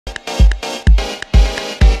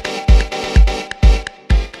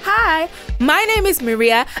Hi, my name is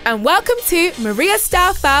Maria and welcome to Maria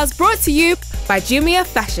Style Files, brought to you by Jumia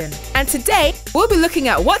Fashion. And today we'll be looking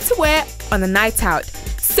at what to wear on a night out.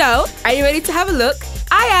 So, are you ready to have a look?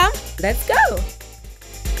 I am. Let's go.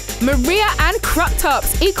 Maria and crop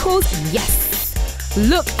tops equals yes.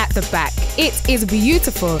 Look at the back. It is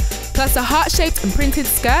beautiful. Plus a heart-shaped and printed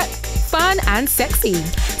skirt, fun and sexy.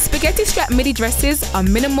 Spaghetti strap midi dresses are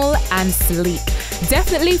minimal and sleek.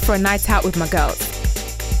 Definitely for a night out with my girls.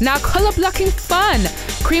 Now color blocking fun.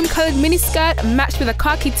 Cream colored mini skirt matched with a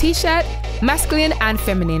khaki t-shirt, masculine and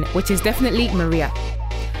feminine, which is definitely Maria.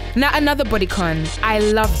 Now another bodycon. I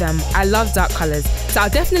love them. I love dark colors. So I'll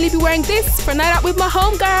definitely be wearing this for a night out with my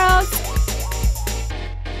homegirls.